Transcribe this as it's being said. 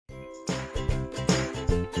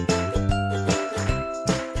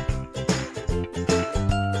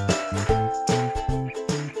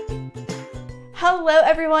Hello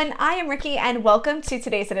everyone, I am Ricky and welcome to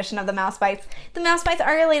today's edition of the Mouse Bites. The Mouse Bites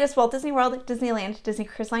are your latest Walt Disney World, Disneyland, Disney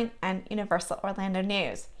Cruise Line, and Universal Orlando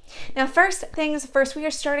news. Now first things first, we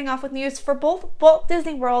are starting off with news for both Walt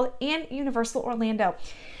Disney World and Universal Orlando.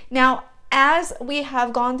 Now, as we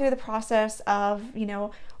have gone through the process of,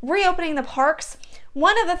 reopening the parks,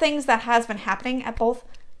 one of the things that has been happening at both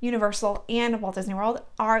Universal and Walt Disney World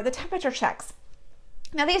are the temperature checks.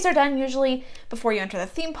 Now these are done usually before you enter the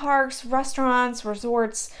theme parks, restaurants,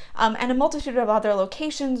 resorts, and a multitude of other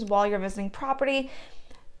locations while you're visiting property,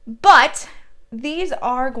 but these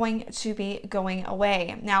are going to be going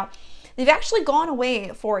away. Now, they've actually gone away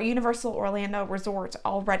for Universal Orlando Resort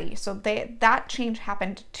already, so that change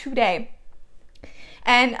happened today.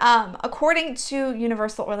 And according to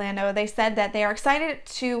Universal Orlando, they said that they are excited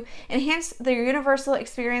to enhance their Universal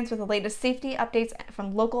experience with the latest safety updates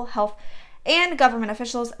from local health and government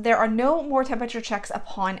officials. There are no more temperature checks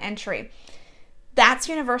upon entry. That's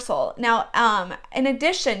Universal. Now, in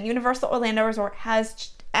addition, Universal Orlando Resort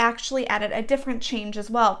has actually added a different change as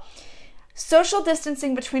well. Social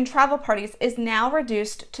distancing between travel parties is now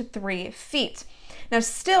reduced to 3 feet. Now,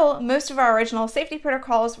 still, most of our original safety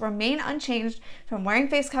protocols remain unchanged, from wearing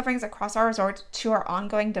face coverings across our resort to our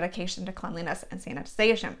ongoing dedication to cleanliness and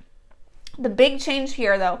sanitization. The big change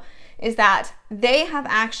here, though, is that they have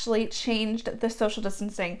actually changed the social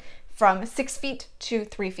distancing from 6 feet to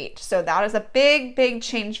 3 feet. So that is a big, big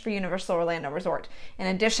change for Universal Orlando Resort, in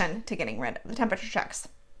addition to getting rid of the temperature checks.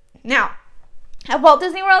 Now, at Walt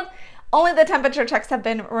Disney World, only the temperature checks have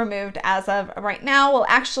been removed as of right now. Well,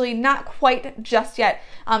 actually not quite just yet.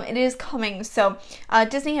 It is coming. So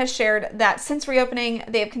Disney has shared that since reopening,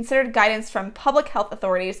 they have considered guidance from public health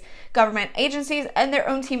authorities, government agencies, and their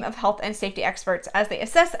own team of health and safety experts as they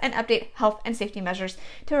assess and update health and safety measures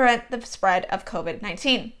to prevent the spread of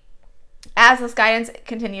COVID-19. As this guidance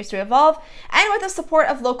continues to evolve, and with the support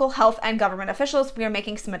of local health and government officials, we are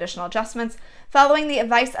making some additional adjustments. Following the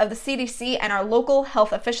advice of the CDC and our local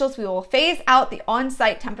health officials, we will phase out the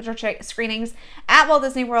on-site temperature screenings at Walt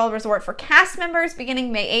Disney World Resort for cast members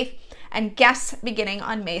beginning May 8th and guests beginning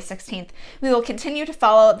on May 16th. We will continue to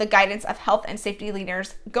follow the guidance of health and safety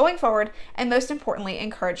leaders going forward, and most importantly,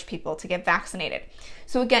 encourage people to get vaccinated.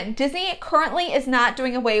 So again, Disney currently is not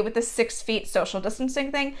doing away with the 6 feet social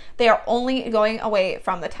distancing thing. They are only going away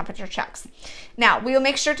from the temperature checks. Now, we will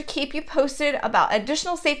make sure to keep you posted about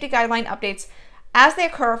additional safety guideline updates as they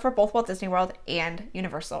occur for both Walt Disney World and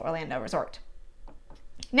Universal Orlando Resort.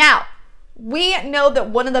 Now, we know that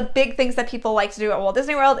one of the big things that people like to do at Walt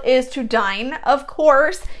Disney World is to dine, of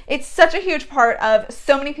course. It's such a huge part of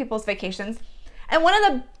so many people's vacations. And one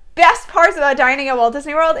of the best parts about dining at Walt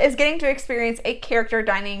Disney World is getting to experience a character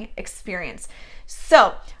dining experience.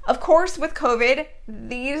 So, of course, with COVID,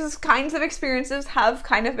 these kinds of experiences have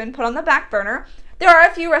kind of been put on the back burner. There are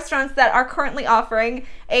a few restaurants that are currently offering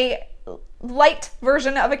a light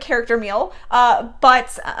version of a character meal,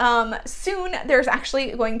 but soon there's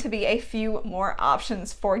actually going to be a few more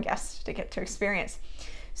options for guests to get to experience.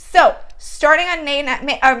 So, starting on May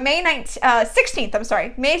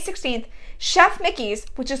 16th, Chef Mickey's,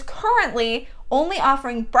 which is currently only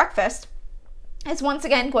offering breakfast, is once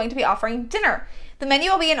again going to be offering dinner. The menu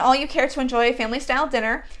will be an all-you-care-to-enjoy family-style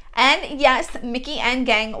dinner, and yes, Mickey and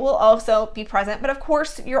gang will also be present, but of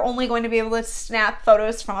course, you're only going to be able to snap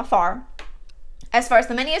photos from afar. As far as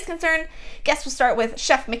the menu is concerned, guests will start with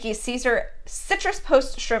Chef Mickey's Caesar citrus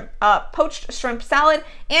poached shrimp salad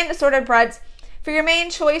and assorted breads. For your main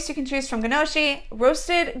choice, you can choose from ganache,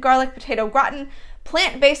 roasted garlic potato gratin,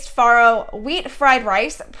 plant-based farro, wheat fried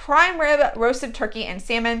rice, prime rib, roasted turkey, and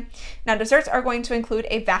salmon. Now, desserts are going to include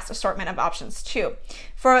a vast assortment of options too.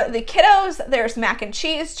 For the kiddos, there's mac and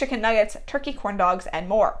cheese, chicken nuggets, turkey corn dogs, and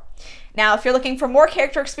more. Now, if you're looking for more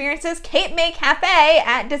character experiences, Cape May Cafe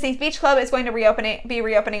at Disney's Beach Club is going to be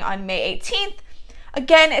reopening on May 18th.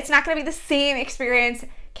 Again, it's not going to be the same experience.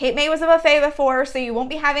 Cape May was a buffet before, so you won't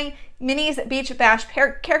be having Minnie's Beach Bash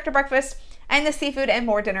character breakfast and the seafood and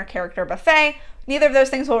more dinner character buffet. Neither of those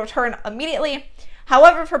things will return immediately.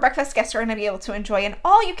 However, for breakfast, guests are going to be able to enjoy an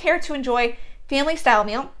all-you-care-to-enjoy family-style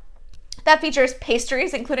meal that features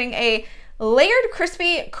pastries, including a layered,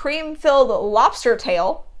 crispy, cream-filled lobster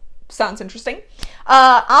tail. Sounds interesting.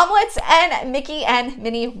 Omelets and Mickey and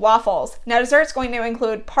Minnie waffles. Now, dessert's going to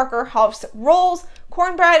include Parker House rolls,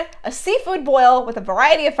 cornbread, a seafood boil with a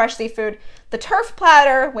variety of fresh seafood, the turf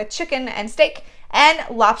platter with chicken and steak, and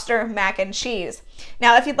lobster mac and cheese.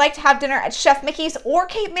 Now, if you'd like to have dinner at Chef Mickey's or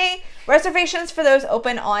Cape May, reservations for those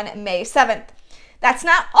open on May 7th. That's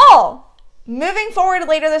not all. Moving forward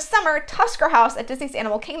later this summer, Tusker House at Disney's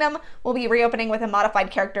Animal Kingdom will be reopening with a modified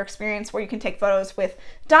character experience where you can take photos with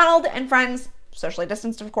Donald and friends socially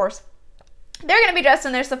distanced, of course. They're going to be dressed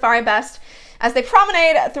in their safari best as they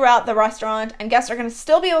promenade throughout the restaurant, and guests are going to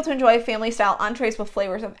still be able to enjoy family-style entrees with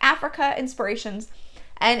flavors of Africa inspirations,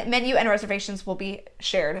 and menu and reservations will be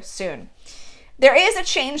shared soon. There is a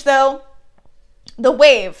change, though. The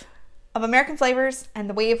Wave of American Flavors and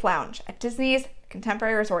the Wave Lounge at Disney's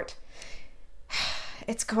Contemporary Resort.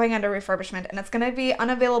 It's going under refurbishment, and it's going to be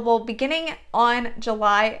unavailable beginning on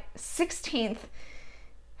July 16th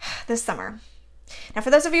this summer. Now, for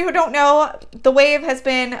those of you who don't know, the Wave has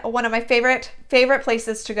been one of my favorite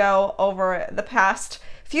places to go over the past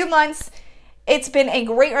few months. It's been a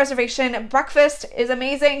great reservation. Breakfast is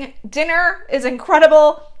amazing. Dinner is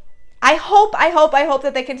incredible. I hope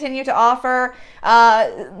that they continue to offer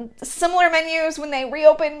similar menus when they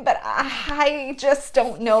reopen, but I just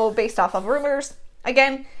don't know based off of rumors.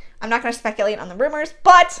 Again, I'm not going to speculate on the rumors,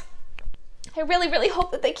 but I really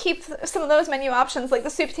hope that they keep some of those menu options, like the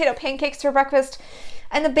sweet potato pancakes for breakfast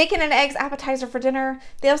and the bacon and eggs appetizer for dinner.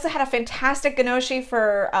 They also had a fantastic gnocchi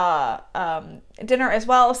for dinner as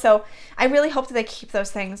well. So I really hope that they keep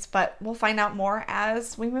those things, but we'll find out more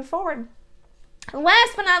as we move forward.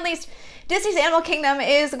 Last but not least, Disney's Animal Kingdom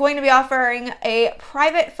is going to be offering a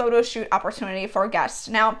private photo shoot opportunity for guests.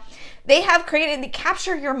 Now, they have created the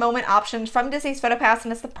Capture Your Moment option from Disney's PhotoPass,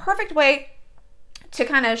 and it's the perfect way to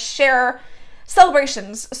kind of share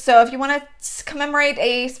celebrations. So if you want to commemorate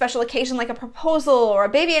a special occasion like a proposal or a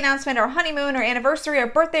baby announcement or a honeymoon or anniversary or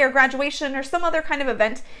birthday or graduation or some other kind of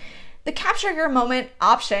event, the Capture Your Moment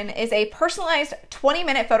option is a personalized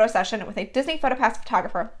 20-minute photo session with a Disney PhotoPass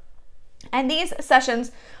photographer. And these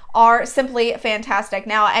sessions are simply fantastic.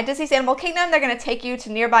 Now, at Disney's Animal Kingdom, they're going to take you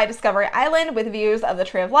to nearby Discovery Island with views of the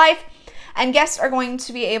Tree of Life, and guests are going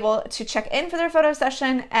to be able to check in for their photo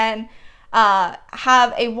session and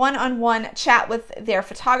have a one-on-one chat with their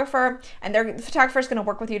photographer, and the photographer is going to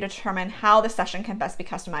work with you to determine how the session can best be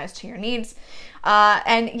customized to your needs.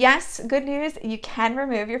 And yes, good news, you can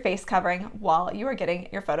remove your face covering while you are getting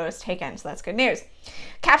your photos taken, so that's good news.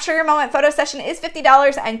 Capture Your Moment photo session is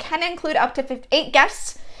 $50 and can include up to 8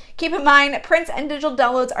 guests. Keep in mind, prints and digital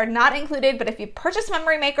downloads are not included, but if you purchase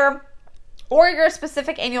Memory Maker or you're a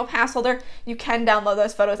specific annual pass holder, you can download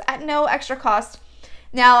those photos at no extra cost.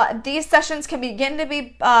 Now, these sessions are going to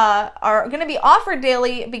be offered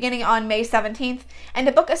daily beginning on May 17th, and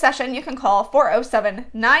to book a session, you can call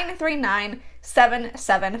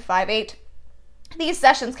 407-939-7758. These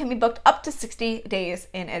sessions can be booked up to 60 days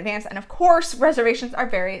in advance, and of course, reservations are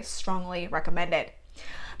very strongly recommended.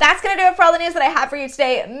 That's going to do it for all the news that I have for you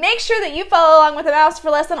today. Make sure that you follow along with the Mouse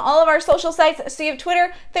for Less on all of our social sites. So you have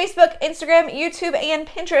Twitter, Facebook, Instagram, YouTube, and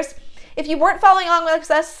Pinterest. If you weren't following along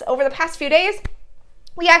with us over the past few days,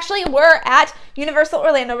 we actually were at Universal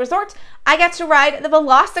Orlando Resort. I got to ride the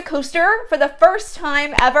Velocicoaster for the first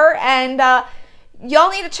time ever, and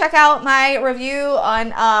y'all need to check out my review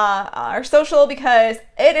on our social because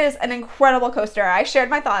it is an incredible coaster. I shared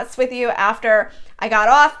my thoughts with you after I got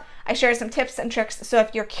off. I shared some tips and tricks, so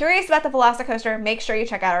if you're curious about the Velocicoaster, make sure you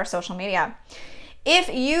check out our social media.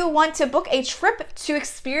 If you want to book a trip to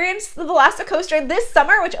experience the Velocicoaster this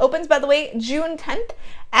summer, which opens, by the way, June 10th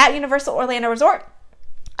at Universal Orlando Resort,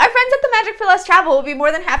 our friends at the Magic for Less Travel will be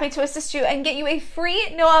more than happy to assist you and get you a free,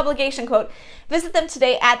 no-obligation quote. Visit them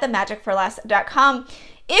today at themagicforless.com.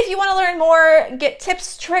 If you want to learn more, get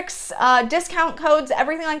tips, tricks, discount codes,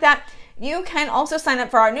 everything like that, you can also sign up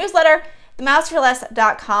for our newsletter,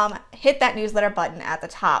 themouseforless.com. Hit that newsletter button at the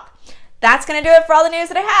top. That's going to do it for all the news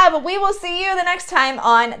that I have. We will see you the next time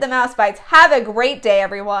on The Mouse Bites. Have a great day,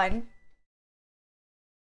 everyone.